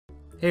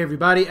Hey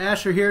everybody,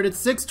 Asher here.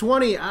 It's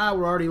 6:20.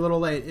 We're already a little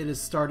late. It is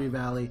Stardew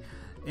Valley.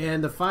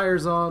 And the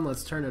fire's on.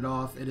 Let's turn it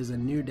off. It is a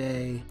new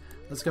day.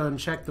 Let's go ahead and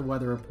check the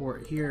weather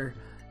report here.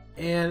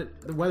 And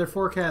the weather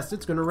forecast,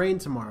 it's going to rain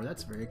tomorrow.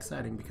 That's very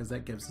exciting because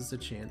that gives us a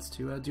chance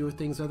to do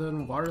things other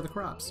than water the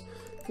crops.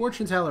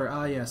 Fortune teller.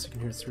 Yes, you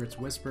can hear spirits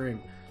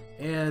whispering.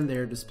 And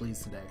they're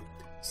displeased today.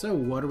 So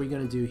what are we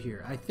going to do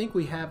here? I think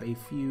we have a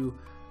few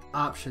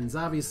options.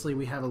 Obviously,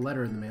 we have a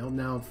letter in the mail.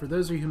 Now, for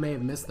those of you who may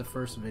have missed the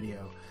first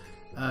video,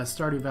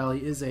 Stardew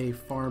Valley is a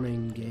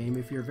farming game.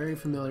 If you're very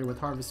familiar with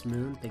Harvest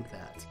Moon, think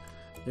that.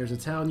 There's a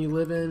town you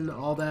live in,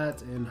 all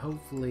that, and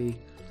hopefully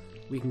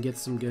we can get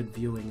some good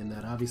viewing in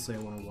that. Obviously, I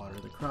want to water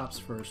the crops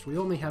first. We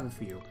only have a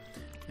few.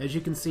 As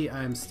you can see,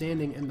 I am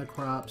standing in the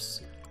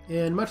crops,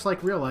 and much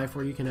like real life,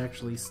 where you can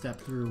actually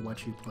step through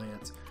what you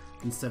plant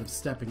instead of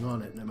stepping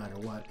on it no matter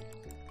what,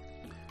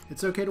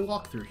 it's okay to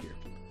walk through here.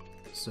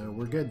 So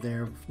we're good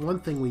there. One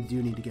thing we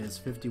do need to get is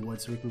 50 wood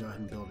so we can go ahead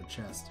and build a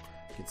chest.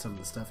 Get some of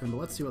the stuff in, but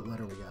let's see what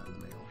letter we got in the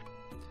mail.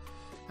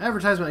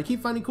 Advertisement. I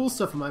keep finding cool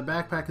stuff in my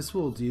backpack is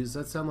full. Does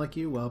that sound like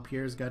you? Well,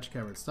 Pierre's got you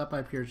covered. Stop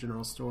by Pierre's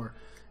General Store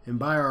and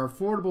buy our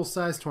affordable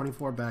size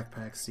 24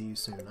 backpacks. See you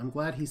soon. I'm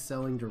glad he's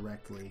selling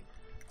directly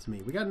to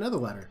me. We got another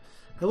letter.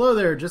 Hello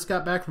there. Just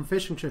got back from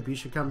fishing trip. You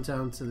should come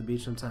down to the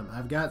beach sometime.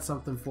 I've got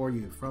something for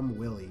you from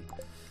Willie.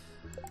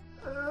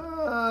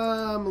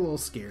 I'm a little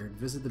scared.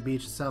 Visit the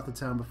beach south of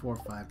town before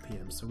 5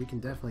 p.m. So we can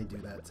definitely do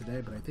that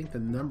today, but I think the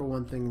number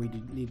one thing we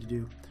need to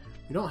do,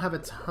 we don't have a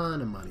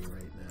ton of money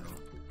right now,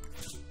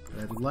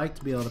 but I'd like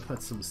to be able to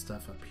put some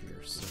stuff up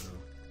here. So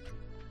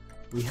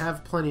we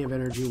have plenty of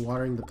energy.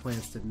 Watering the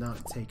plants did not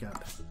take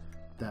up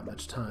that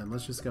much time.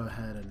 Let's just go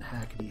ahead and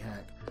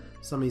hackety-hack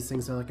some of these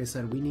things. Now, like I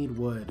said, we need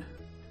wood.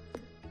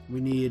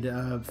 We need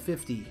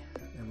 50,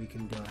 and we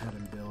can go ahead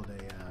and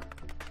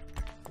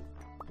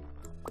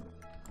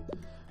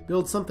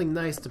build something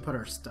nice to put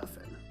our stuff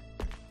in.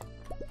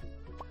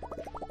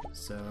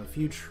 So a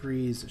few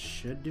trees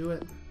should do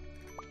it.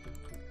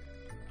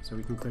 So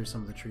we can clear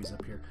some of the trees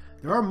up here.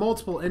 There are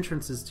multiple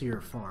entrances to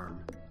your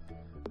farm,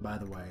 by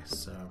the way,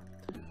 so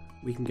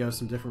we can go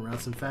some different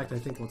routes. In fact, I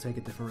think we'll take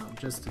a different route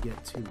just to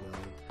get to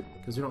Willie,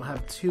 because we don't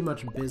have too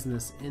much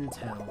business in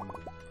town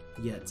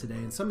yet today.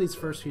 And some of these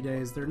first few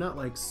days, they're not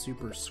like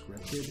super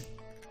scripted,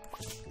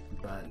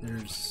 but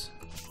there's,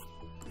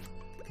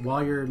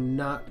 while you're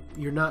not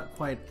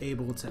quite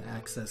able to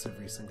access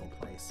every single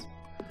place.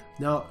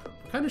 Now,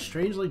 kind of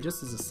strangely,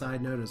 just as a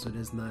side note, as it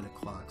is 9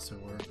 o'clock, so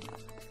we're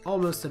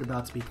almost at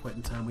about to be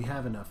quitting time. We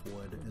have enough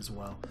wood as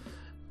well.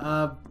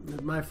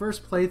 My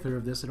first playthrough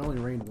of this, it only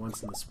rained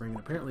once in the spring, and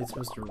apparently it's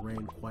supposed to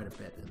rain quite a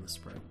bit in the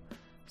spring.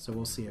 So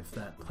we'll see if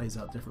that plays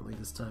out differently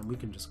this time. We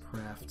can just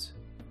craft...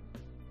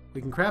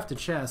 We can craft a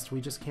chest,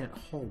 we just can't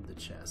hold the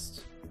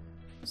chest.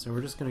 So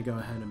we're just going to go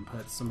ahead and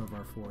put some of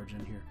our forage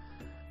in here.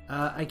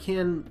 I'm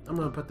going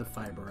to put the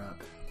fiber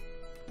up.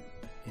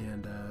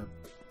 And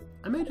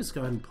I may just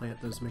go ahead and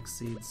plant those mixed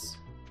seeds.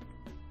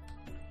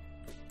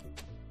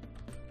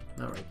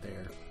 Not right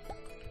there.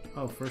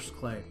 Oh, first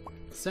clay.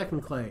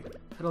 Second clay.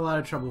 Had a lot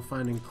of trouble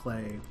finding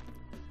clay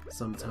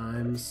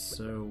sometimes,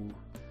 so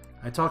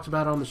I talked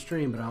about it on the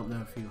stream, but I don't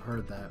know if you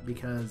heard that,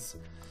 because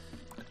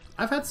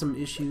I've had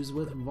some issues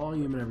with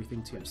volume and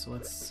everything too. So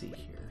let's see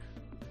here.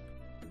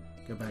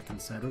 Go back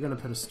inside. We're going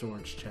to put a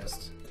storage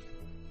chest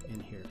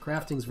in here.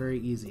 Crafting's very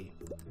easy.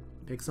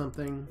 Pick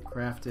something,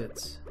 craft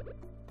it,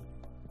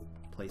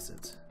 place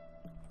it.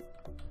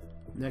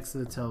 Next to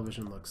the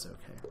television looks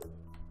okay.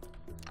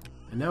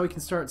 And now we can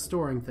start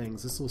storing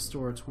things. This will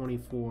store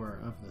 24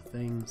 of the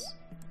things.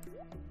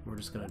 We're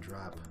just going to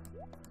drop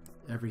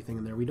everything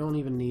in there. We don't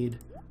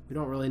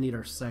really need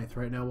our scythe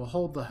right now. We'll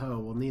hold the hoe.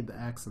 We'll need the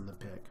axe and the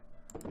pick.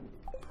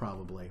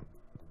 Probably.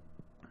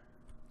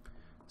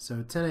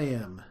 So 10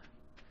 a.m.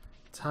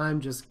 Time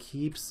just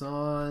keeps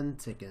on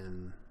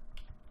ticking.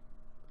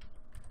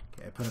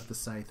 Okay, I put up the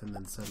scythe and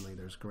then suddenly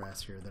there's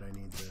grass here that I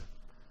need to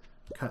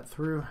cut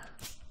through.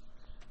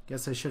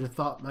 Guess I should have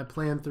thought my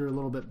plan through a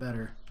little bit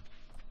better.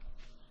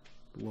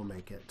 We'll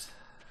make it.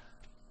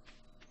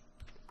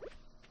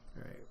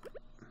 Alright.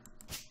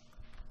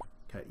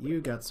 Cut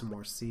you, got some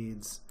more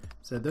seeds.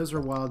 So those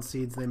are wild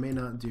seeds, they may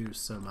not do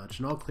so much.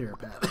 And I'll clear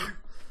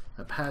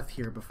a path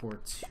here before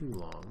too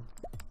long.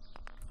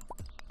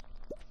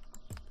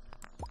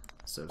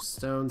 So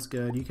stone's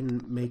good. You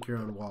can make your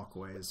own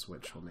walkways,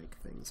 which will make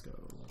things go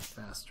a little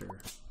faster.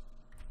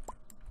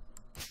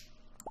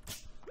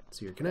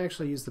 So you can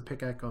actually use the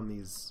pickaxe on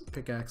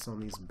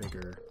these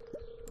bigger.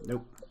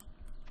 Nope.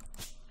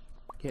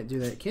 Can't do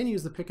that. Can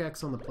use the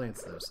pickaxe on the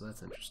plants though, so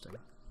that's interesting.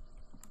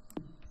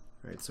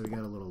 Alright, so we got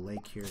a little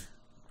lake here.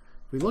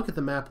 If we look at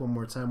the map one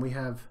more time, we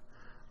have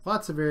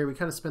lots of area. We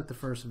kind of spent the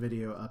first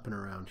video up and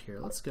around here.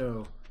 Let's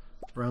go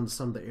around to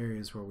some of the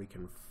areas where we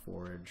can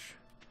forage.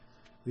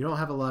 We don't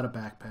have a lot of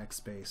backpack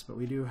space, but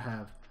we do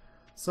have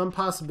some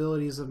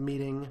possibilities of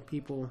meeting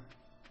people.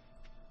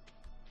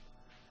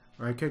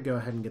 Or I could go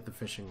ahead and get the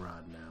fishing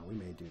rod now. We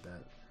may do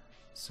that.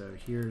 So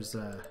here's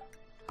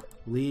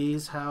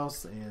Lee's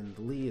house, and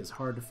Lee is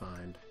hard to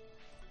find.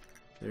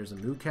 There's a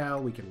moo cow.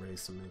 We can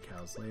raise some moo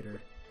cows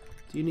later.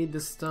 Do you need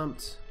this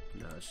stumped?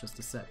 No, it's just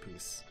a set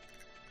piece.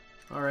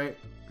 Alright.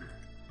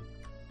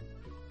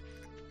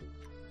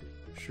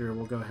 Sure,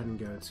 we'll go ahead and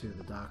go to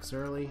the docks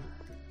early.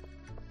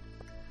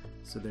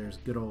 So there's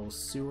good old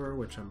sewer,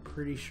 which I'm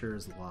pretty sure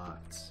is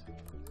locked.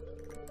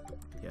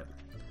 Yep.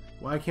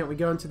 Why can't we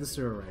go into the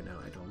sewer right now?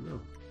 I don't know.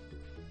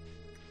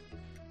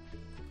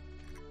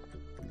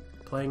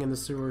 Playing in the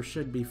sewer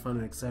should be fun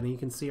and exciting. You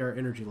can see our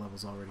energy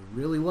levels already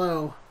really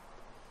low.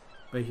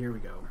 But here we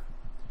go.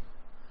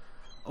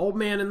 Old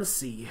man in the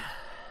sea.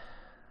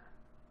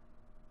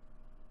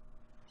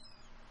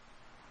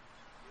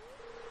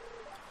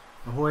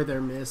 Ahoy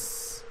there,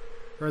 miss.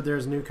 Heard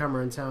there's a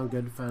newcomer in town.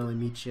 Good to finally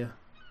meet you.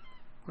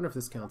 Wonder if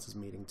this counts as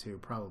meeting too.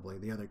 Probably.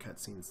 The other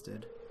cutscenes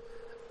did.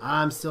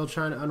 I'm still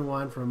trying to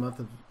unwind from a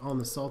month on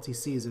the salty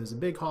seas. It was a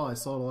big haul. I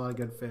sold a lot of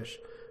good fish.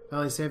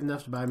 Finally saved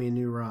enough to buy me a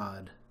new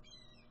rod.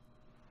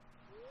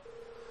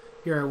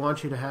 Here, I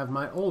want you to have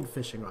my old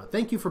fishing rod.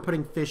 Thank you for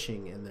putting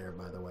fishing in there,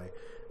 by the way.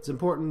 It's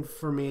important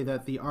for me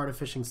that the art of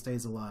fishing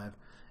stays alive.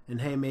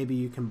 And hey, maybe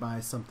you can buy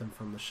something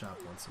from the shop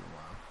once in a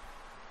while.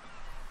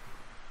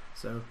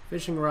 So,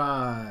 fishing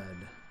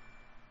rod.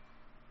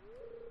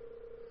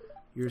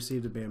 You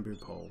received a bamboo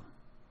pole.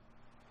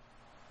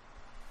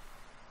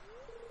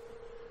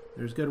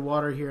 There's good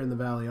water here in the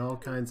valley, all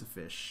kinds of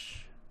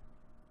fish.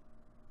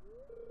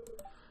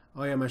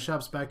 Oh yeah, my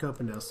shop's back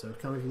open now, so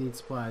come if you need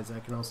supplies. I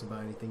can also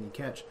buy anything you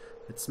catch.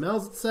 If it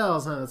smells, it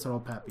sells, huh? That's what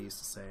old Pappy used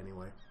to say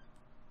anyway.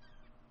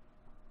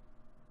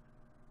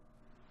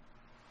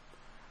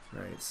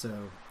 Alright,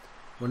 so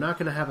we're not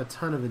going to have a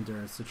ton of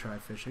endurance to try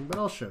fishing, but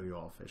I'll show you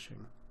all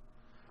fishing.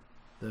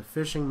 The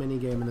fishing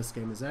minigame in this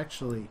game is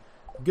actually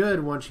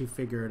good once you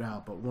figure it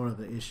out, but one of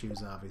the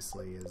issues,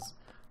 obviously, is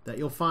that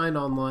you'll find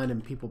online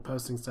and people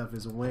posting stuff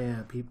is,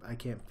 well, I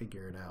can't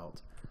figure it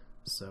out.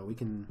 So we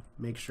can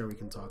make sure we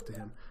can talk to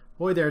him.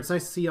 Boy there, it's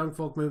nice to see young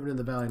folk moving in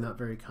the valley, not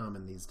very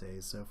common these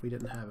days. So if we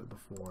didn't have it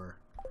before,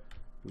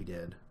 we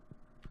did.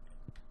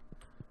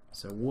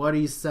 So what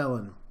he's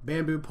selling.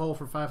 Bamboo pole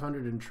for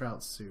 500 and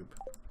trout soup.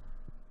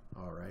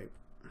 Alright.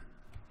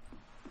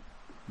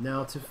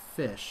 Now to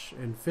fish.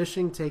 And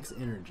fishing takes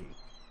energy.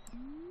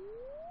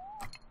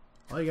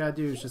 All you gotta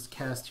do is just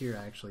cast here.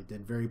 I actually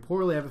did very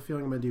poorly. I have a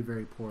feeling I'm gonna do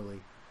very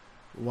poorly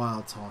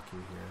while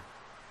talking here.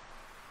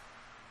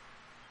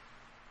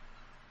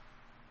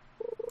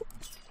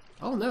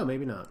 Oh no,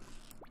 maybe not.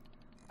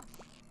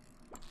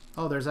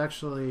 Oh, there's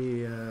actually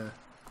you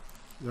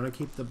wanna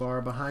keep the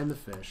bar behind the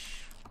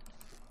fish,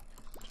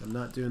 which I'm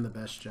not doing the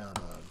best job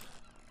of.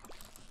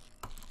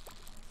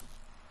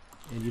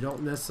 And you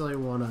don't necessarily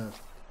wanna.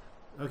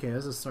 Okay,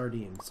 there's a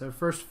sardine. So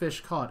first fish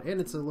caught, and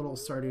it's a little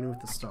sardine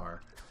with a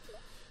star.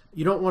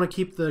 You don't want to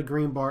keep the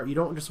green bar. You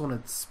don't just want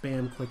to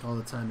spam click all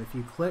the time. If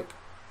you click,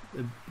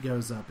 it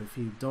goes up. If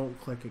you don't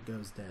click, it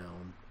goes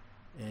down.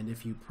 And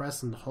if you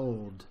press and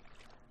hold,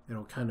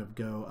 it'll kind of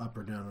go up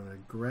or down on a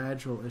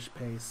gradual-ish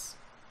pace.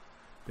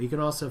 But you can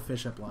also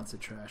fish up lots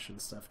of trash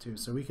and stuff too.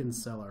 So we can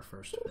sell our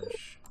first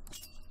fish.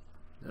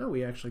 Oh,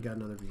 we actually got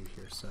another view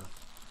here. So,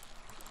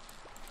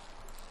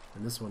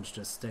 and this one's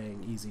just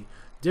staying easy.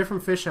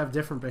 Different fish have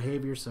different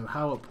behavior, so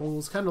how it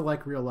pulls, kind of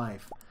like real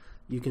life.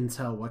 You can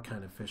tell what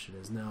kind of fish it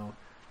is. Now,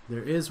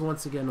 there is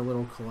once again a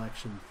little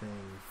collection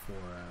thing for,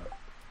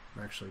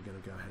 we're actually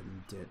going to go ahead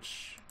and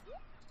ditch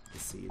the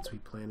seeds. We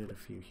planted a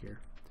few here.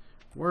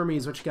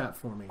 Wormies, what you got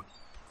for me?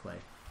 Clay.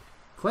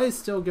 Clay's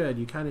still good.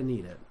 You kind of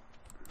need it.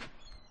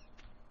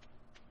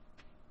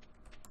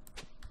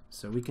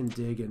 So we can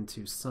dig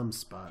into some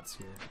spots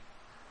here.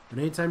 But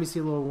anytime you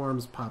see little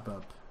worms pop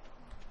up,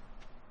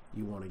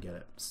 you want to get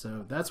it.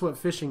 So that's what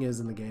fishing is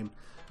in the game.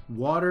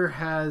 Water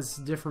has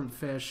different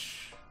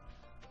fish,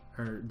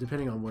 or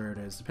depending on where it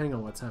is, depending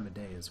on what time of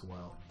day as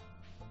well.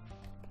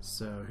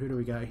 So who do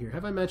we got here?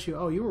 Have I met you?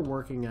 Oh, you were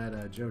working at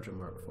Jojo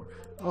Mart before.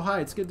 Oh, hi,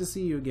 it's good to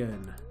see you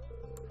again.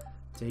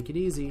 Take it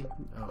easy.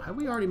 Oh, have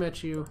we already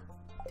met you?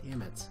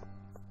 Damn it.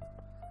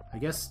 I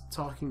guess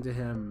talking to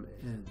him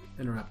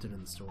interrupted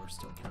in the store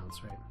still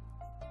counts, right?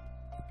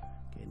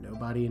 Okay,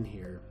 nobody in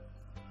here.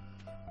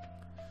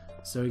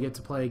 So we get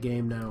to play a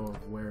game now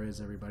of where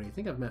is everybody. I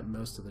think I've met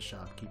most of the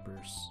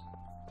shopkeepers.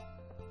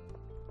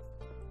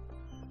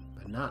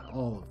 But not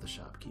all of the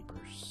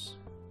shopkeepers.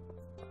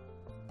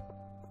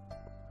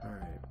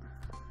 Alright.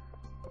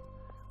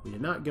 We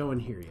did not go in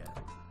here yet.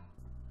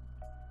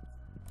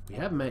 We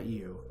have met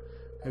you.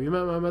 Have you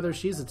met my mother?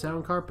 She's a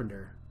town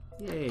carpenter.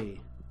 Yay.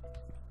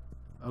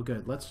 Oh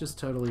good, let's just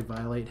totally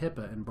violate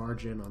HIPAA and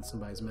barge in on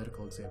somebody's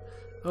medical exam.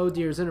 Oh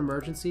dear, is it an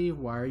emergency?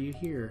 Why are you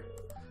here?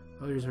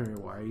 Oh, here's her.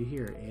 Why are you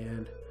here?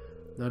 And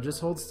now just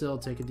hold still.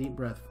 Take a deep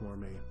breath for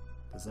me.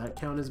 Does that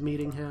count as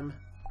meeting him?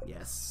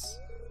 Yes.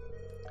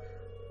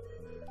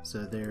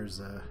 So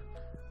there's a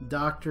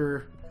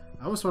Dr.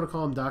 I almost want to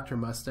call him Dr.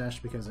 Mustache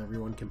because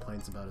everyone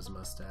complains about his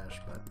mustache,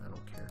 but I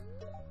don't care.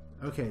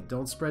 Okay,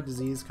 don't spread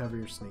disease. Cover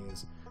your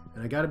sneeze.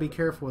 And I got to be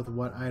careful with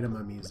what item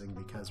I'm using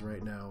because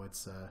right now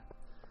it's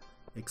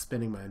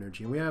expending my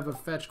energy. And we have a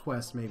fetch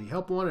quest maybe.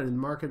 Help wanted in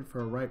the market for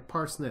a ripe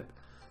parsnip.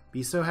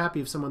 Be so happy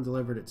if someone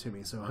delivered it to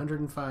me. So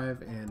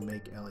 105 and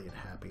make Elliot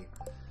happy.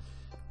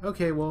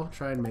 Okay, we'll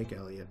try and make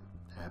Elliot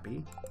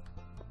happy.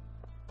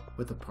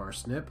 With a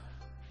parsnip.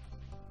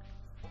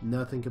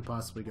 Nothing could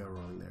possibly go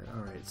wrong there.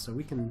 Alright, so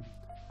we can...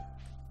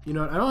 You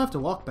know what? I don't have to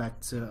walk back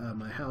to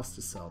my house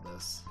to sell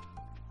this.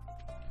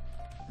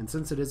 And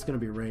since it is going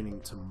to be raining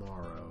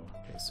tomorrow...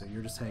 Okay, so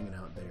you're just hanging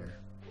out there.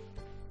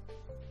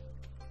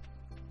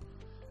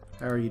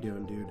 How are you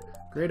doing, dude?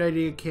 Great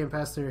idea came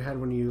past through your head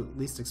when you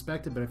least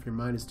expect it, but if your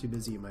mind is too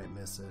busy, you might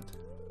miss it.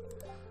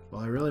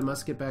 Well, I really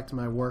must get back to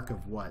my work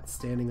of what?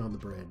 Standing on the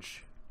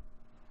bridge.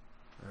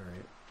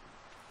 Alright.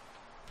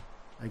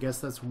 I guess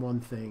that's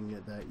one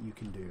thing that you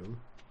can do.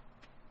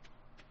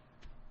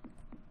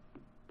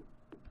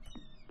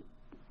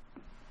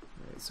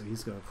 Alright, so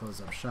he's going to close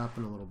up shop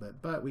in a little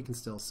bit, but we can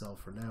still sell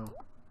for now.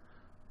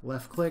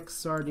 Left click,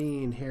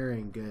 sardine,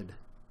 herring, good.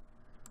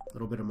 A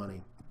little bit of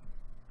money.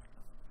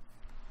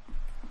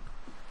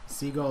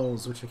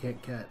 Seagulls, which I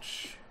can't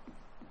catch.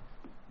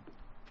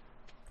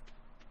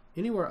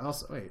 Anywhere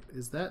else? Wait,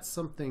 is that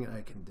something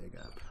I can dig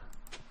up?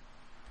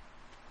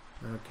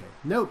 Okay.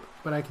 Nope!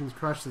 But I can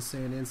crush the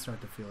sand and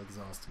start to feel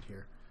exhausted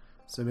here.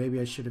 So maybe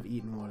I should have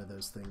eaten one of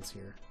those things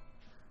here.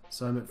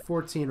 So I'm at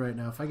 14 right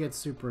now. If I get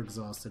super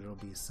exhausted, it'll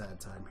be a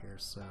sad time here,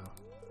 so...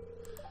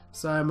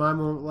 Sorry, Mom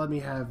won't let me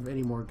have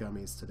any more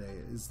gummies today.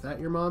 Is that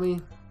your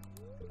mommy? ...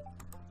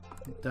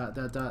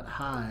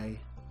 Hi.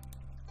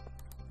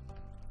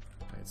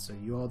 So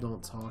you all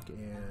don't talk,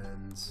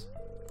 and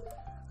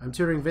I'm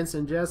tutoring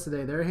Vincent and Jess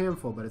today. They're a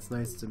handful, but it's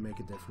nice to make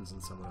a difference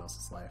in someone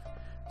else's life.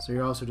 So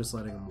you're also just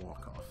letting them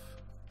walk off.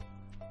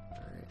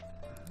 Alright.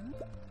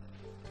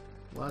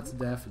 Lots of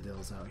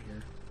daffodils out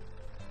here.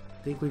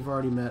 I think we've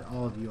already met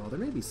all of you all. There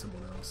may be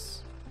someone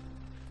else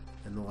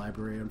in the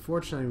library.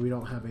 Unfortunately, we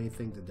don't have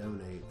anything to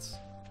donate.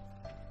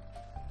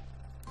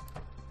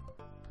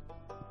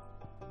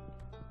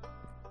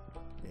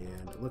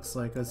 And it looks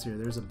like, let's see,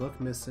 there's a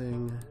book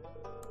missing.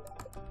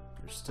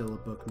 There's still a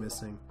book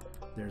missing.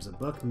 There's a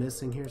book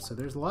missing here, so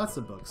there's lots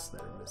of books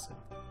that are missing.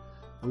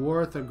 The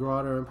War with the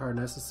Grotto Empire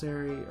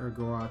necessary, or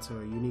Grotto,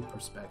 a unique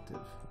perspective.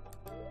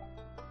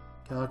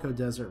 Calico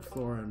Desert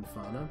Flora and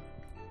Fauna.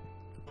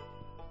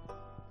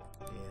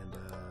 And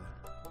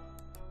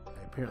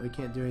I apparently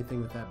can't do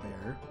anything with that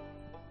bear.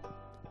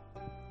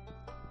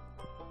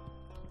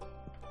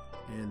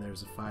 And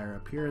there's a fire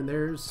up here, and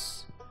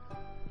there's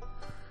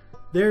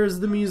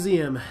the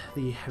museum.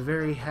 The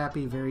very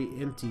happy, very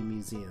empty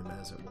museum,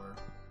 as it were.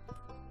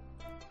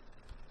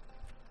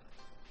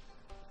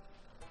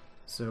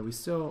 So we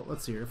still,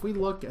 let's see here, if we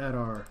look at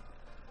our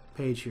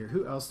page here,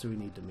 who else do we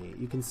need to meet?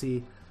 You can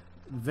see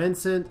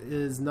Vincent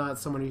is not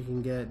someone you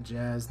can get,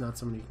 Jazz not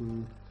someone you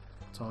can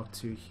talk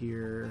to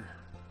here,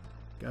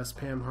 Gus,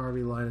 Pam,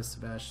 Harvey, Linus,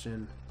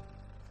 Sebastian,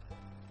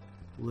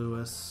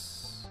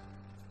 Lewis.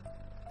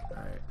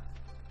 Alright.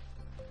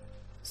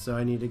 So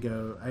I needed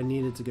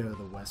to go to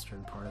the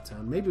western part of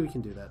town. Maybe we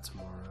can do that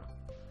tomorrow.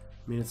 I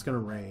mean, it's gonna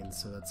rain,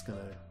 so that's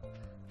gonna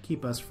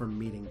keep us from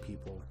meeting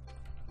people.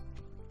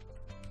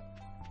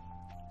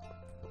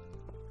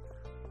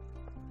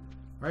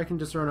 Or I can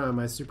just run out in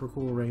my super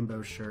cool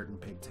rainbow shirt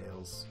and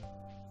pigtails.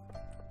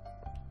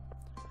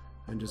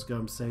 And just go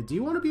and say, do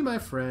you want to be my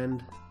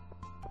friend?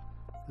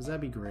 Because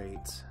that'd be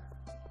great.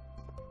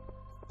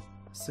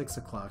 6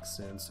 o'clock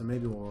soon, so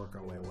maybe we'll work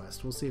our way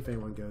west. We'll see if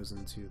anyone goes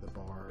into the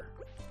bar.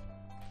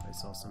 I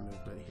saw some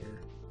movement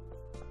here.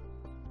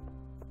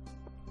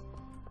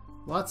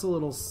 Lots of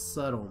little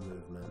subtle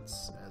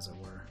movements, as it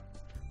were.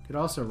 Could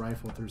also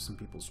rifle through some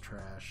people's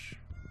trash.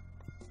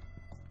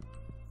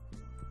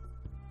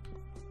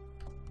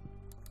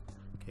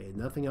 Okay,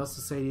 nothing else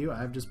to say to you.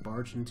 I've just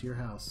barged into your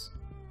house.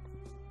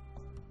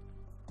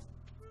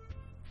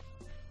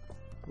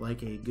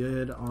 Like a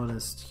good,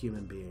 honest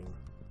human being.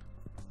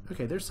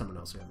 Okay, there's someone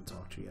else we haven't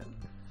talked to yet.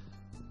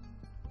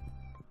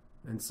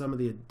 And some of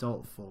the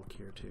adult folk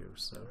here too,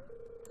 so...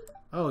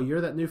 Oh,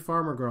 you're that new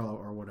farmer girl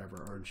or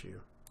whatever, aren't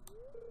you?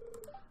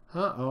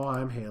 Huh? Oh,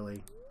 I'm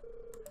Haley.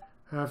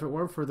 If it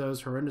weren't for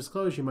those horrendous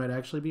clothes, you might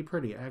actually be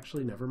pretty.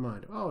 Actually, never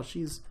mind. Oh,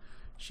 she's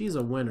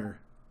a winner.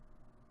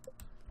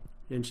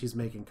 And she's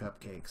making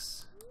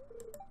cupcakes.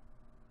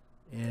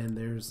 And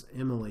there's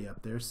Emily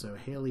up there, so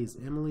Haley's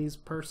Emily's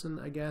person,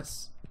 I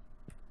guess.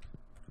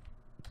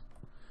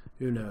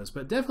 Who knows?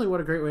 But definitely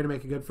what a great way to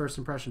make a good first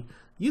impression.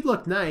 You'd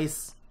look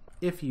nice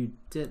if you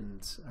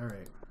didn't.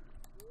 Alright.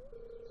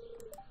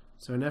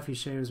 So nephew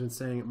Shane's been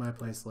staying at my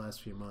place the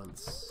last few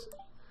months.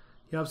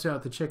 He helps you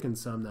out with the chicken,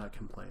 so I'm not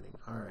complaining.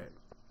 Alright.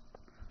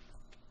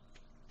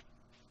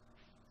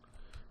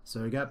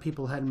 So we got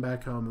people heading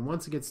back home, and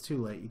once it gets too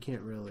late, you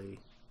can't really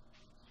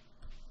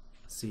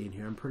see in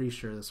here. I'm pretty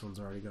sure this one's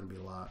already going to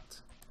be locked.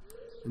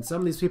 And some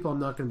of these people I'm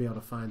not going to be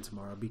able to find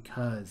tomorrow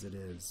because it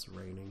is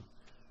raining.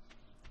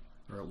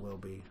 Or it will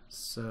be.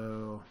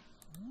 So,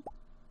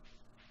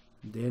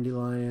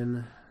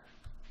 Dandelion.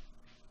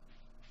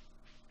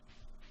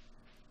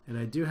 And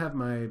I do have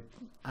my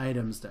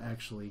items to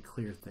actually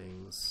clear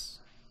things.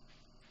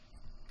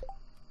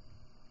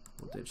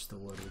 We'll ditch the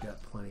wood. We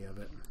got plenty of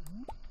it.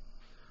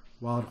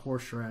 Wild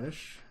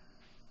horseradish.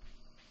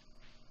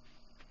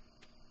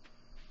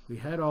 We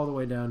head all the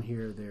way down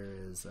here. There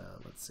is,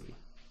 let's see,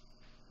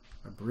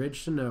 a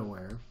bridge to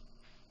nowhere.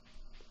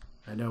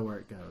 I know where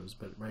it goes,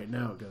 but right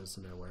now it goes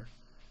to nowhere.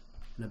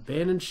 An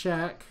abandoned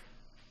shack.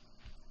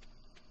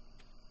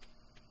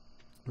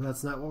 Well,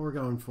 that's not what we're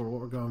going for.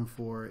 What we're going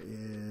for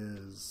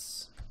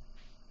is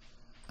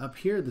up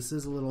here. This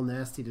is a little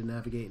nasty to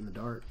navigate in the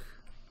dark.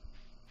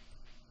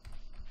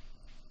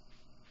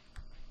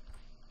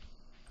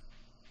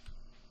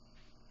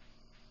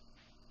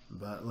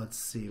 But let's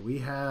see. We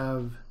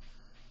have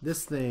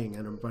this thing,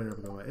 and I'm running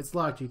over the way. It's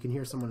locked. You can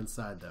hear someone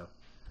inside, though.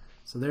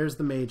 So there's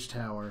the mage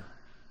tower.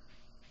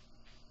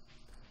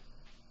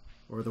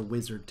 Or the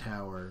wizard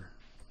tower.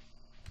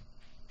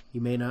 He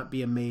may not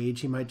be a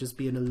mage. He might just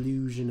be an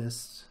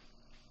illusionist.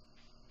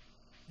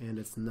 And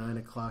it's 9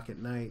 o'clock at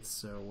night,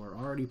 so we're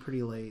already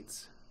pretty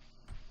late.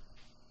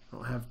 I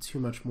don't have too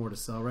much more to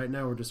sell. Right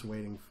now we're just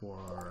waiting for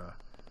our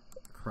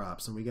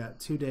crops. And we got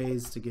 2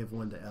 days to give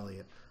one to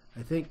Elliot.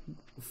 I think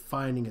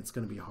finding it's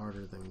going to be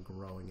harder than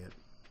growing it.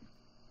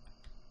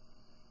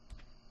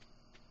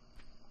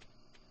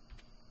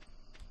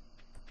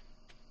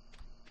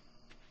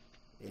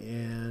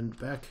 And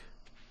back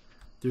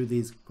through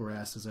these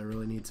grasses, I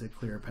really need to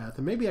clear a path.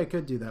 And maybe I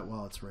could do that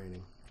while it's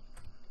raining.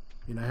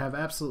 I mean, I have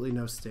absolutely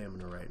no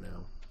stamina right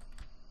now.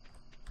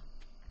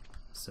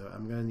 So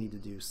I'm going to need to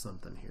do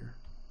something here.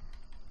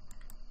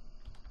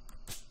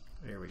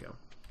 There we go.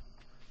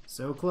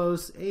 So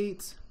close.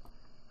 8.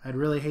 I'd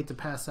really hate to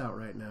pass out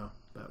right now,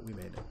 but we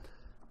made it.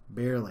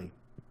 Barely.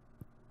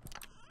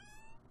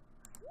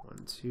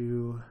 1,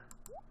 2.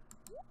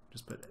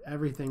 Just put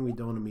everything we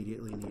don't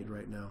immediately need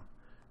right now.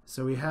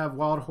 So we have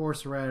wild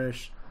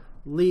horseradish,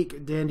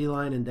 leek,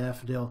 dandelion, and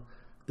daffodil.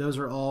 Those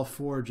are all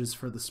forages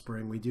for the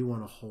spring. We do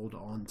want to hold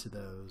on to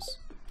those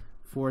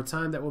for a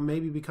time that will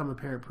maybe become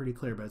apparent pretty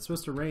clear. But it's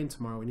supposed to rain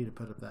tomorrow. We need to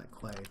put up that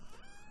clay.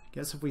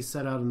 Guess if we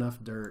set out enough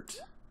dirt,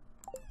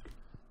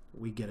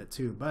 we get it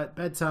too. But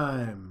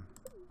bedtime.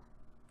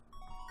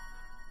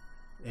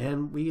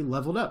 And we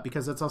leveled up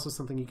because that's also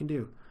something you can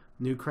do.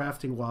 New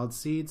crafting, wild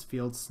seeds,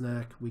 field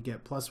snack. We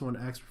get +1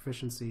 axe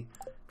proficiency.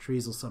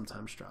 Trees will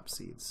sometimes drop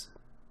seeds.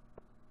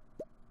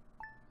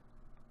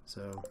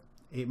 So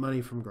 8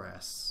 money from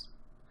grass.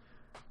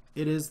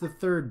 It is the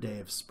 3rd day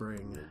of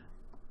spring.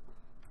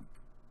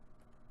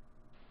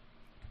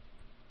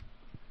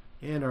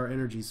 And our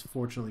energy's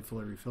fortunately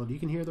fully refilled. You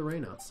can hear the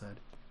rain outside.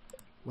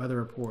 Weather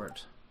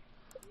report.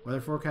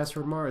 Weather forecast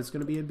for tomorrow. It's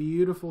going to be a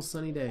beautiful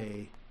sunny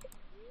day.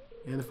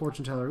 And the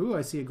fortune teller. Ooh,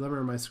 I see a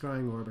glimmer in my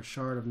scrying orb, a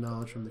shard of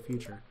knowledge from the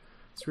future.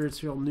 Spirits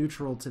feel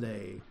neutral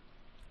today.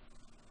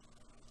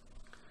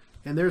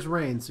 And there's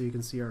rain, so you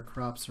can see our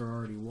crops are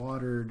already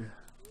watered.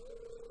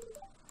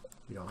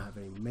 We don't have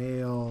any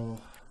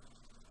mail.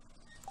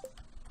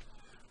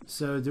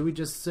 So, do we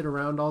just sit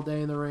around all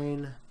day in the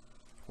rain?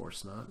 Of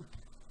course not.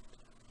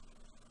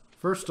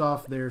 First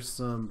off, there's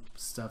some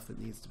stuff that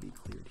needs to be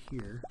cleared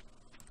here.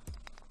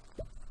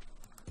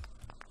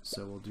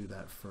 So we'll do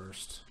that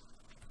first.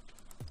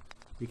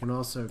 We can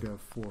also go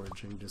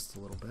foraging just a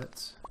little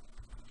bit.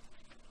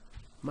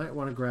 Might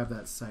want to grab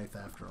that scythe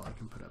after all. I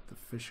can put up the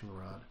fishing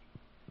rod.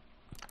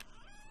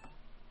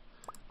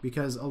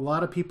 Because a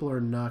lot of people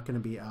are not going to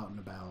be out and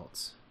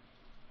about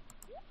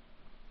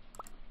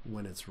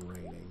when it's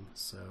raining.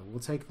 So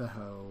we'll take the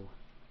hoe.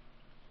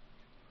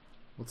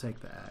 We'll take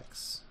the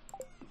axe.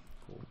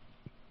 Cool.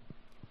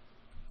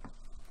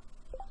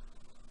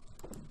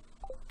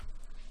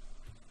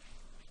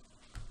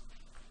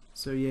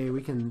 So yeah,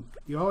 we can,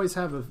 you always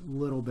have a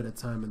little bit of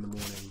time in the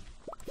morning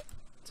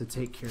to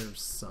take care of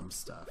some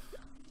stuff.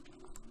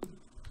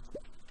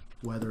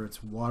 Whether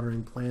it's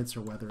watering plants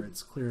or whether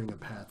it's clearing a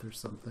path or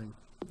something.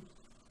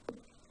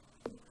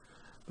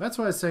 That's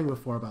what I was saying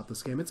before about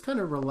this game. It's kind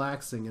of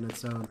relaxing in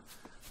its own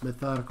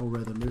methodical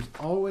rhythm. There's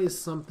always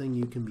something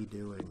you can be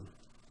doing.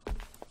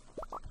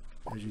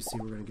 As you see,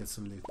 we're going to get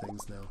some new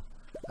things now.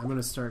 I'm going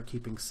to start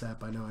keeping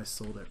sap. I know I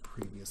sold it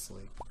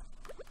previously.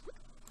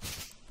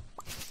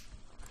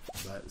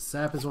 But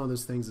sap is one of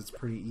those things that's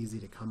pretty easy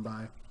to come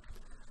by.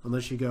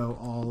 Unless you go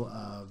all,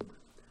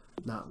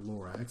 not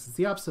Lorax. It's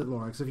the opposite of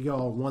Lorax. If you go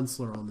all one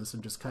slur on this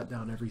and just cut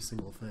down every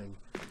single thing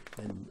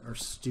and are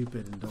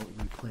stupid and don't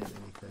replant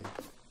anything.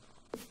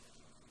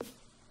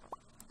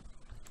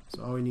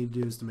 So all we need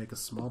to do is to make a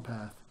small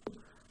path.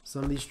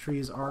 Some of these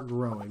trees are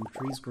growing.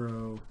 Trees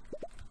grow.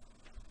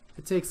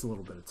 It takes a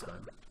little bit of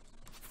time.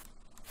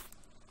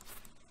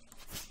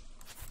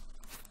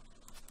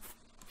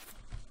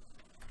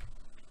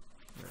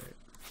 Alright.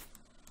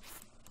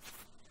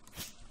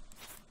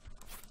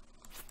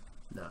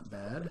 Not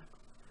bad.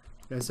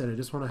 Like I said, I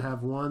just want to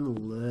have one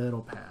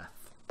little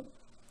path.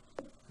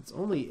 It's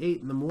only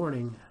 8 in the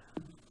morning.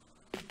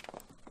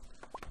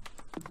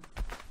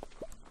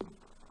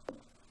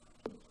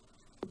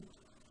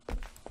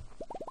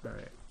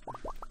 Alright.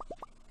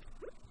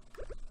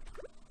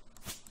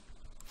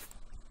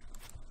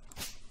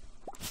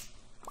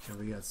 And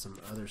we got some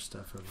other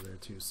stuff over there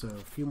too. So a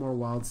few more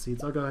wild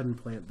seeds. I'll go ahead and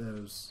plant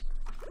those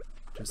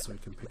just so we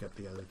can pick up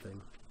the other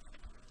thing.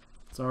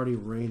 It's already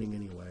raining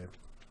anyway.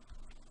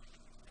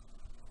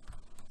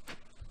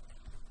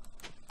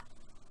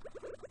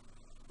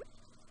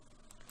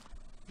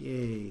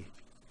 Yay.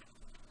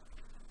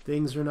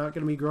 Things are not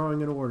going to be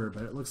growing in order,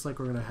 but it looks like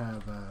we're going to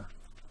have... I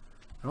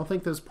don't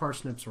think those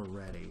parsnips are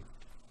ready.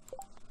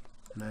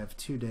 And I have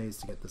 2 days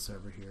to get this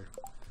over here.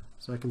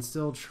 So I can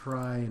still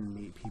try and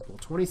meet people.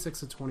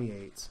 26 of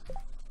 28.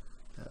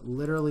 That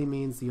literally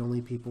means the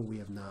only people we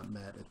have not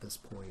met at this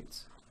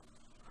point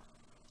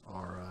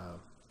are...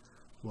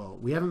 well,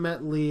 we haven't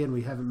met Lee and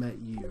we haven't met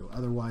you.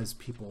 Otherwise,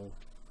 people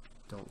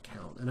don't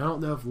count. And I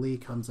don't know if Lee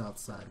comes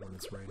outside when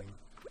it's raining.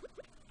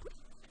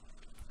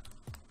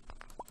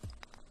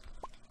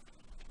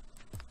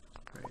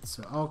 Right,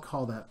 so I'll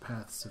call that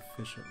path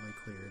sufficiently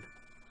cleared.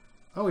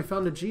 Oh, we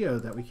found a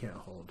geode that we can't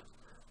hold.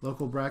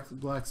 Local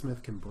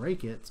blacksmith can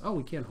break it. Oh,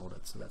 we can hold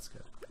it, so that's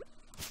good.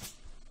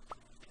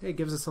 Hey, it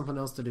gives us something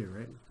else to do,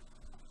 right?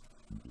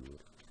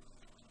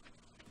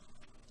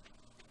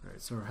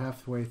 Alright, so we're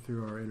halfway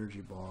through our energy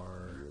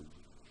bar.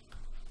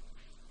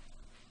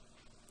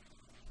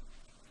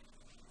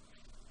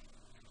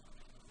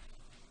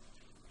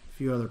 A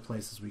few other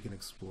places we can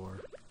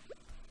explore.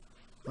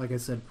 Like I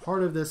said,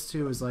 part of this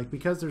too is like,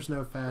 because there's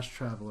no fast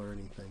travel or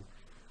anything,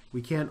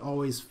 we can't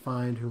always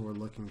find who we're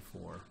looking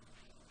for.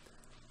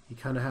 You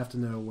kind of have to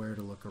know where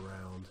to look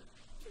around.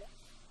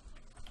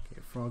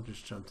 Okay, frog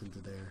just jumped into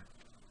there.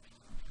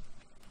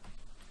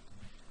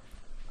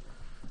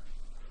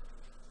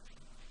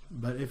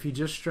 But if you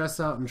just stress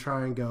out and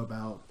try and go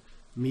about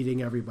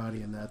meeting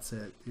everybody and that's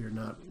it, you're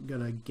not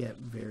gonna get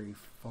very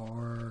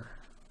far.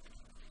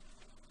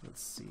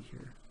 Let's see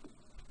here.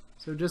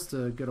 So just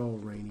a good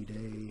old rainy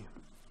day.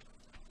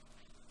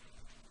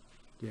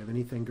 Do you have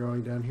anything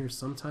growing down here?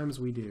 Sometimes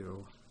we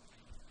do.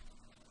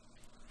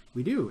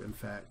 We do, in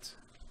fact.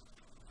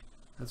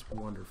 That's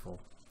wonderful.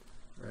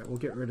 Alright, we'll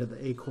get rid of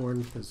the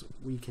acorn because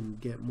we can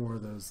get more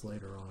of those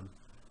later on.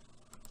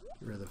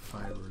 Get rid of the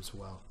fiber as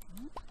well.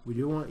 We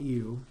do want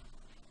you.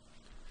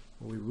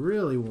 What we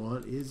really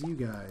want is you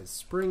guys.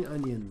 Spring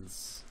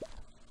onions.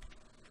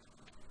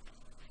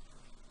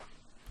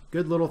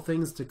 Good little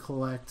things to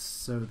collect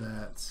so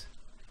that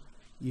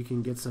you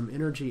can get some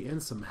energy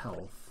and some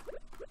health.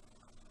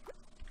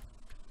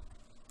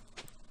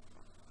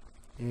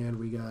 And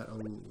we got a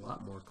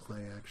lot more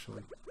clay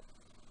actually.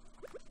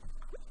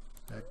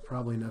 In fact,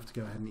 probably enough to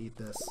go ahead and eat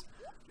this.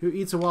 Who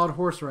eats a wild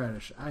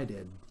horseradish? I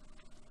did.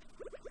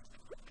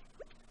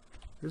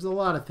 There's a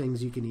lot of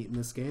things you can eat in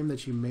this game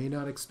that you may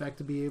not expect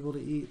to be able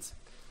to eat.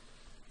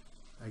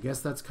 I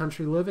guess that's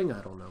country living? I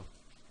don't know.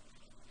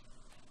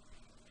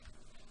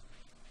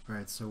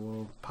 Alright, so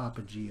we'll pop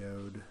a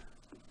geode.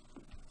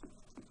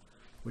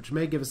 Which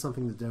may give us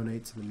something to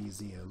donate to the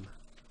museum.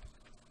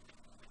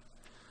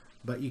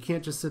 But you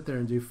can't just sit there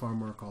and do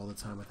farm work all the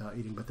time without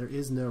eating. But there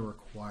is no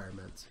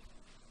requirement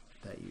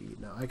that you eat.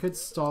 Now, I could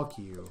stalk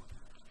you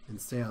and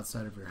stay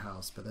outside of your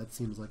house, but that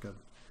seems like a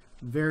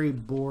very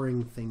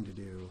boring thing to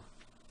do.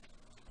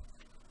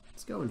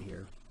 Let's go in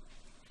here.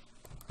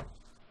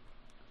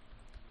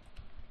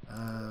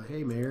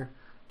 Hey, Mayor.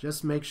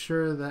 Just make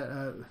sure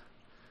that...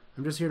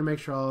 I'm just here to make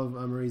sure all of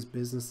Marie's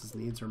business's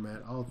needs are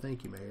met. Oh,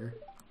 thank you, Mayor. ...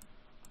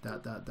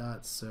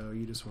 So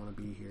you just want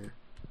to be here.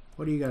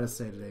 What do you got to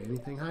say today?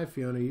 Anything? Hi,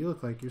 Fiona. You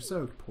look like you're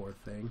soaked, poor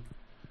thing.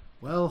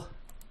 Well,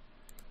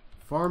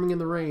 farming in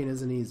the rain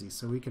isn't easy,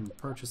 so we can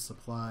purchase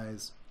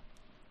supplies.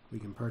 We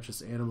can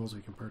purchase animals.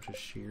 We can purchase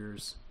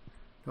shears.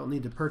 Don't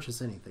need to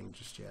purchase anything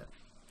just yet.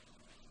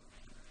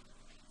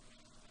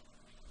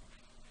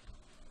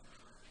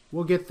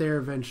 We'll get there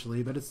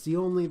eventually, but it's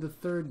only the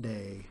 3rd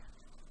day.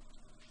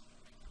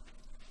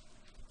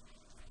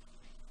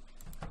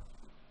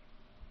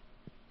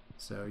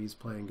 So he's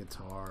playing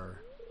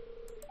guitar.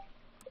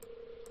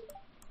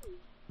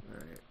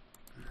 Alright.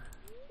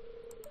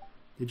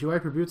 Did you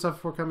wipe your boots off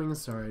before coming?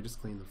 Sorry, I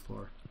just cleaned the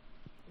floor.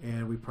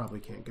 And we probably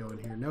can't go in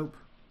here. Nope.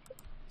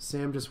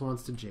 Sam just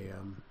wants to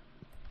jam.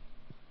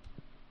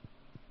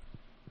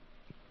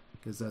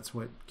 Because that's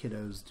what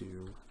kiddos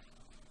do.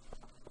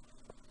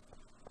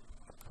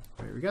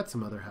 Alright, we got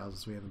some other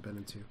houses we haven't been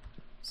into.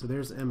 So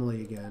there's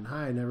Emily again.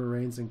 Hi, it never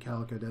rains in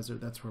Calico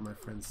Desert. That's where my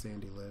friend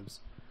Sandy lives.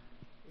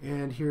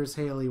 And here's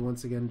Haley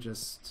once again,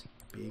 just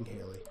being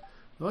Haley.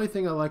 The only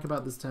thing I like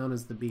about this town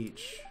is the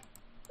beach.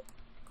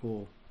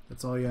 Cool.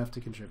 That's all you have to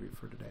contribute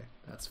for today.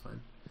 That's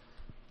fine.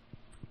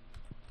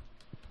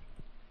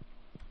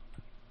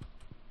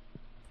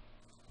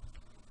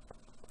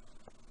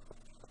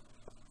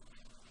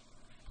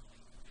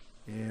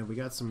 And we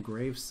got some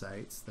grave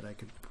sites that I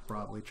could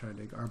probably try and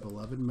dig. Our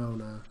beloved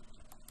Mona.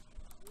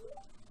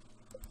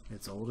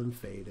 It's old and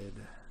faded.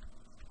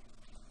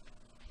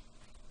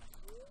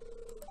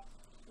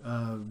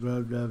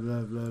 Blah, blah,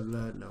 blah, blah,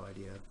 blah. No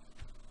idea.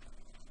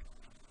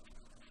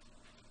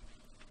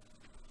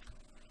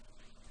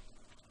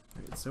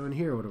 Alright, so in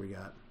here, what do we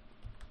got?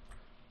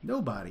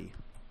 Nobody.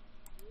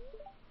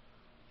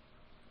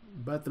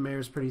 But the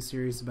mayor's pretty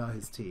serious about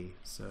his tea,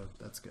 so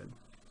that's good.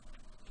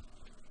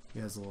 He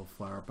has a little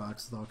flower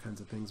box with all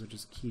kinds of things, which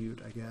is cute,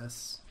 I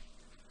guess.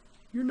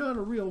 You're not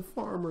a real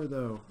farmer,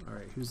 though.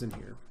 Alright, who's in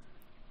here?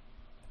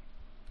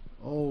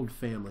 Old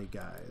family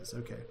guys.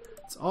 Okay.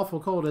 It's awful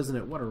cold, isn't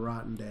it? What a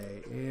rotten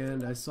day.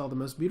 And I saw the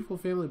most beautiful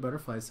family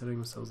butterflies setting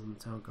themselves in the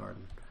town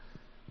garden.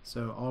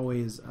 So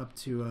always up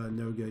to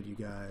no good, you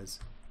guys.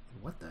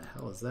 What the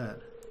hell is that?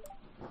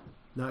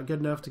 Not good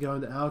enough to go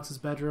into Alex's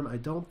bedroom. I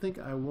don't think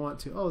I want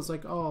to. Oh, it's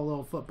like, oh, a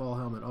little football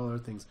helmet, all other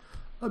things.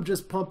 I'm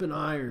just pumping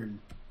iron.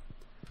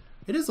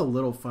 It is a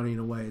little funny in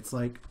a way. It's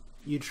like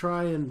you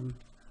try and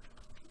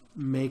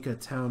make a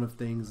town of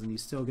things and you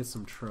still get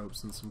some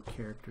tropes and some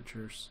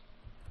caricatures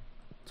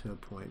to a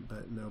point,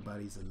 but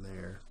nobody's in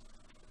there.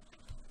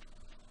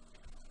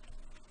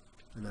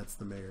 And that's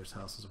the mayor's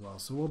house as well.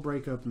 So we'll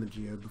break open the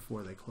geode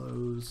before they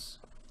close.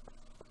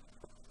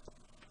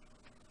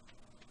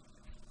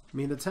 I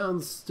mean, the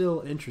town's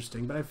still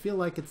interesting, but I feel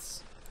like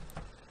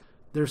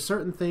there's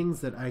certain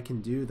things that I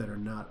can do that are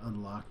not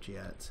unlocked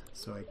yet,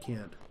 so I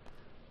can't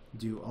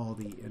do all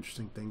the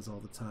interesting things all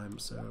the time.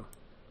 So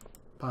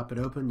pop it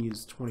open,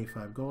 use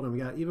 25 gold, and we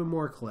got even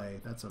more clay.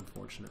 That's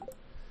unfortunate.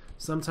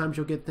 Sometimes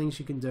you'll get things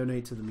you can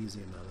donate to the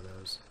museum out of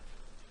those.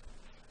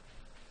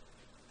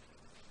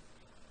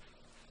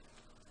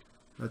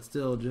 But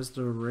still, just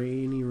a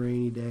rainy,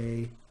 rainy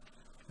day.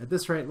 At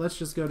this rate, let's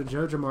just go to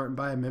Joja Mart and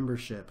buy a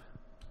membership.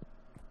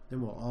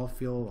 Then we'll all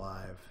feel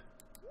alive.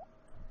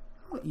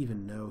 I don't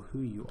even know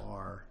who you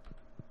are.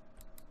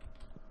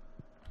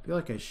 I feel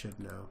like I should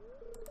know.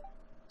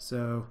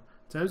 So,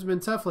 times have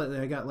been tough lately.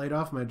 I got laid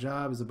off my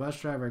job as a bus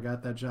driver. I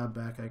got that job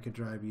back. I could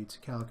drive you to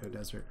Calico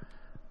Desert.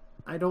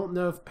 I don't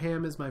know if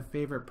Pam is my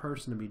favorite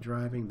person to be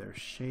driving. There's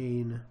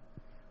Shane.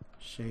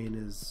 Shane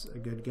is a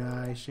good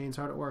guy. Shane's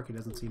hard at work. He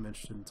doesn't seem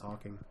interested in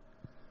talking.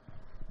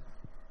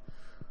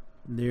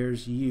 And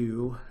there's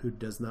you, who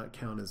does not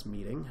count as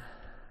meeting.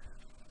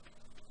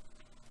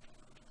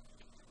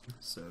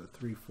 So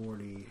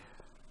 340.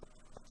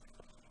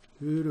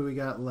 Who do we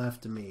got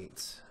left to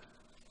meet?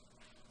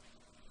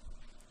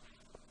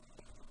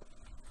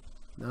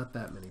 Not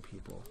that many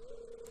people.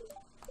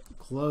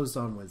 Closed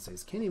on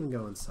Wednesdays. Can't even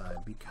go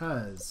inside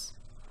because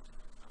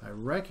I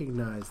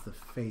recognize the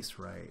face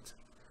right.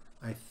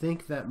 I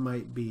think that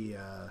might be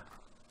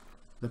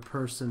the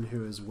person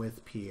who is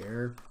with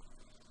Pierre.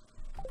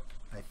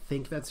 I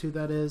think that's who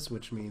that is,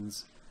 which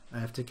means I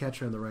have to catch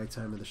her in the right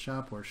time in the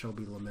shop where she'll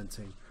be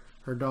lamenting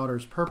her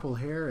daughter's purple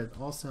hair. It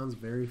all sounds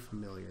very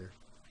familiar.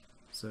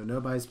 So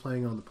nobody's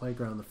playing on the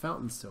playground. The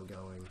fountain's still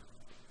going.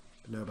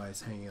 But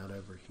nobody's hanging out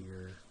over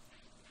here.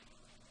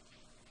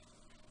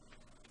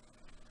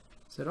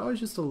 So it's always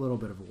just a little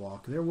bit of a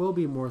walk. There will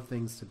be more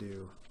things to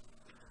do.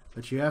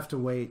 But you have to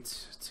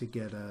wait to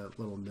get a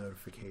little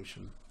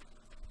notification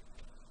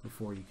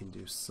before you can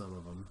do some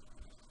of them.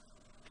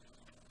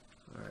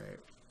 Alright.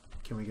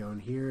 Can we go in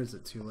here? Is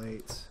it too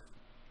late?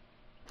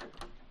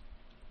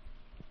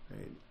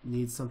 Alright.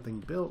 Need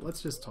something built?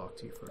 Let's just talk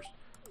to you first.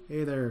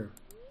 Hey there.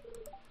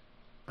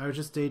 I was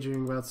just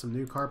daydreaming about some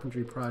new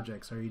carpentry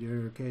projects. Are you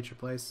doing okay at your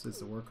place? Is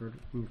the worker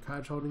in your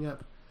cottage holding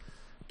up?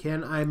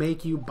 Can I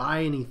make you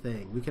buy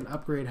anything? We can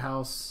upgrade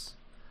house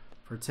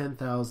for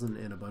 10,000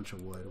 and a bunch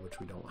of wood, which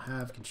we don't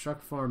have.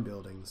 Construct farm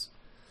buildings.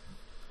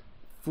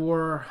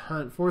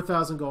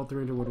 4,000 gold,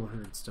 300 wood,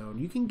 100 stone.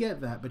 You can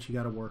get that, but you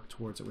got to work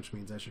towards it, which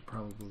means I should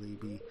probably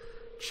be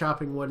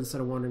chopping wood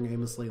instead of wandering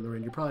aimlessly in the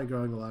rain. You're probably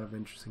growing a lot of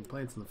interesting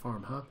plants in the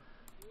farm, huh?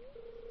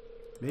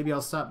 Maybe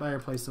I'll stop by your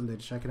place someday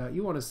to check it out.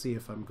 You want to see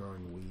if I'm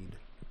growing weed.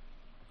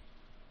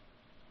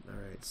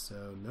 Alright,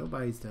 so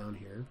nobody's down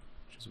here,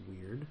 which is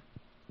weird.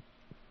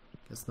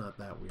 Guess not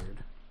that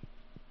weird.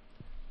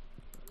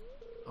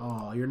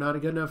 Oh, you're not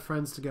good enough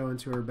friends to go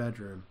into her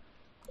bedroom.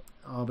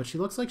 Oh, but she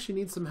looks like she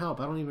needs some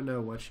help. I don't even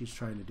know what she's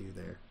trying to do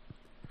there.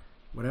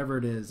 Whatever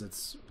it is,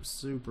 it's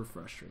super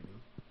frustrating.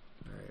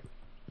 Alright.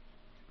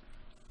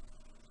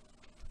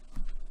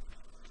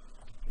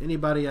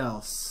 Anybody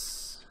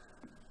else?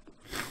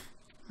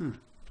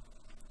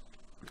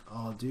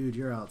 Oh, dude,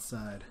 you're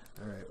outside.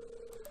 Alright.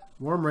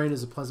 Warm rain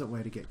is a pleasant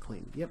way to get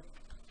clean. Yep.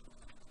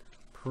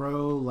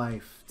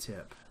 Pro-life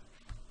tip.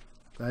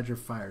 Glad your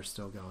fire's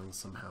still going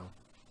somehow.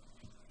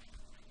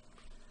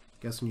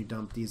 Guess when you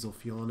dump diesel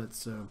fuel in it,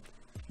 so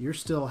you're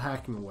still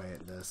hacking away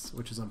at this,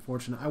 which is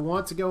unfortunate. I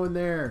want to go in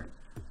there.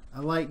 I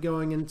like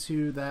going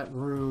into that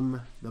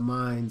room, the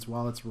mines,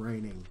 while it's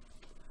raining.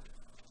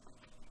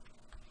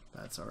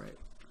 That's alright.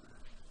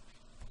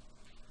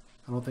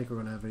 I don't think we're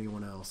going to have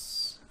anyone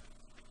else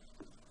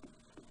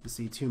to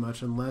see too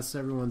much, unless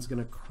everyone's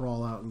going to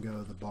crawl out and go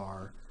to the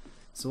bar.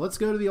 So let's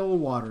go to the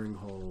old watering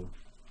hole.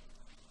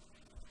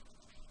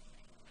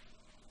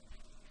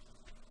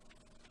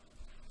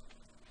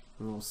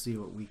 And we'll see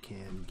what we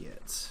can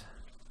get.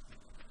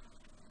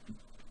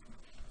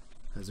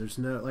 Because there's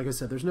no, like I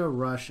said, there's no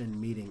rush in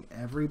meeting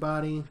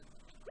everybody.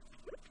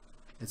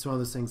 It's one of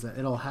those things that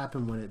it'll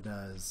happen when it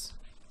does.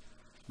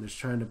 I'm just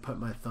trying to put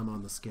my thumb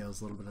on the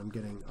scales a little bit. I'm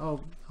getting,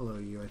 oh, hello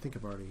you. I think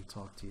I've already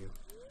talked to you.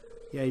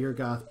 Yeah, you're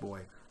goth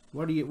boy.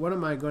 What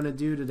am I going to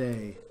do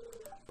today?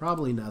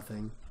 Probably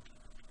nothing.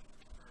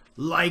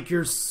 Like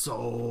your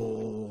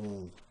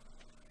soul.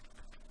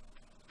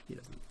 He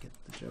doesn't get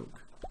the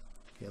joke.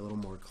 Okay, a little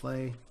more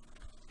clay.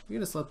 We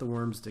can just let the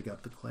worms dig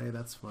up the clay,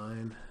 that's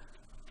fine.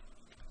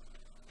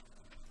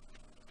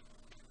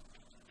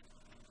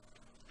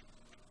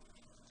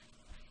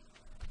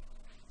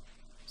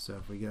 So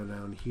if we go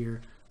down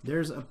here,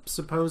 there's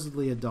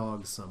supposedly a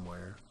dog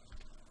somewhere.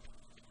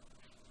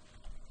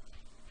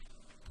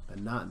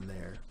 But not in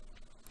there.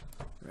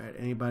 Alright,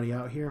 anybody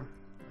out here?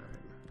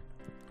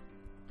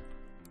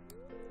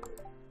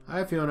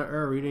 Hi Fiona,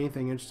 read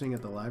anything interesting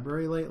at the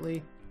library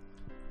lately?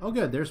 Oh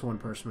good, there's one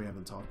person we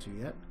haven't talked to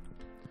yet.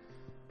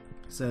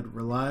 Said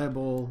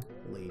reliable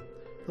Lee.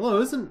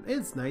 Hello,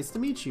 it's nice to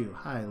meet you.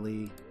 Hi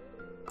Lee.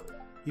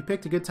 You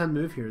picked a good time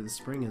to move here. The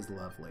spring is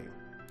lovely.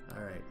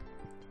 Alright.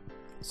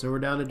 So we're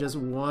down to just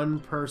one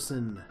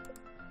person.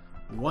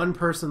 One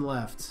person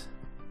left.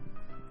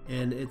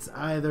 And it's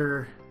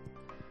either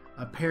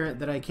a parent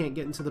that I can't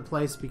get into the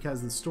place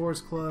because the store's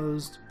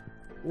closed,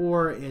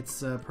 or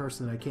it's a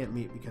person I can't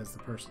meet because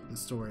the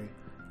story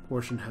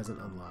portion hasn't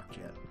unlocked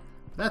yet.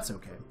 That's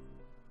okay.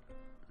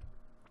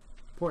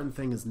 Important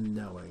thing is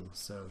knowing,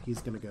 so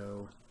he's gonna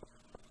go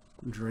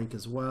drink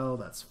as well.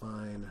 That's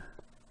fine.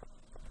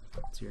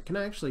 So here, can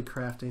I actually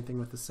craft anything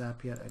with the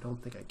sap yet? I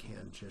don't think I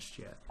can just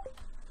yet.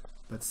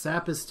 But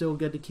sap is still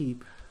good to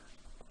keep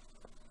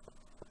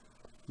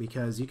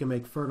because you can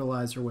make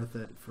fertilizer with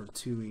it for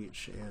 2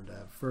 each, and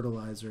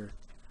fertilizer,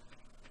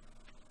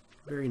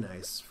 very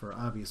nice for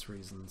obvious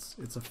reasons.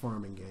 It's a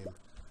farming game.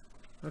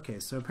 Okay,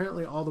 so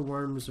apparently all the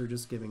worms are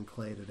just giving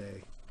clay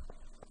today.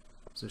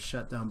 So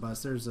shutdown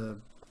bus. Here's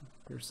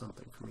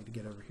something for me to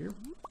get over here.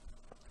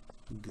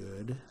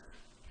 Good.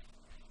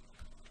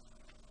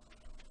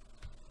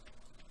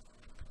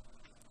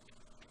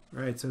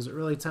 Alright, so is it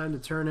really time to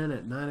turn in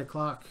at 9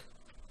 o'clock?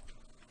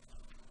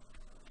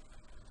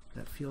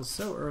 That feels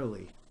so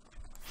early.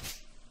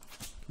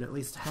 Can at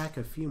least hack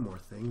a few more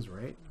things,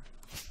 right?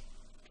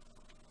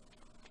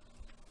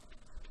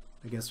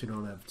 I guess we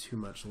don't have too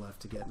much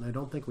left to get, and I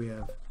don't think we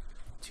have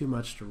too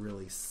much to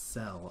really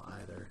sell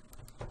either.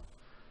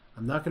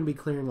 I'm not going to be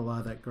clearing a lot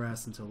of that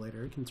grass until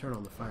later. We can turn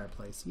on the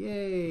fireplace.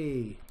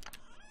 Yay!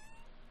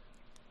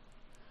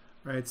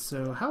 Alright,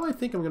 so how I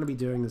think I'm going to be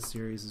doing this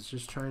series is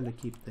just trying to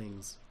keep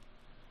things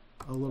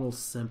a little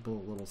simple,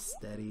 a little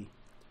steady.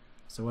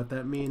 So what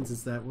that means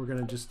is that we're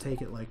going to just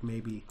take it like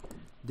maybe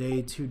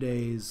day, 2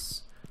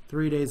 days,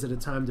 3 days at a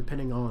time,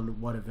 depending on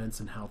what events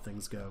and how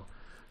things go.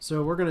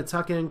 So we're going to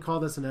tuck in,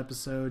 call this an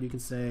episode. You can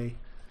say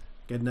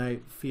good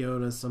night,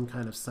 Fiona, some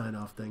kind of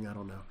sign-off thing, I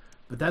don't know.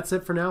 But that's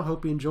it for now.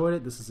 Hope you enjoyed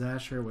it. This is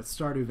Asher with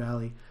Stardew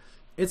Valley.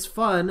 It's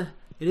fun.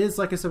 It is,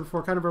 like I said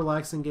before, kind of a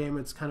relaxing game.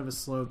 It's kind of a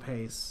slow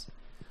pace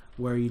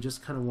where you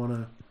just kind of want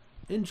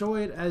to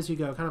enjoy it as you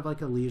go, kind of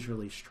like a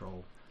leisurely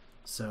stroll.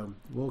 So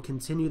we'll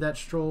continue that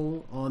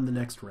stroll on the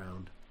next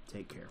round.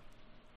 Take care.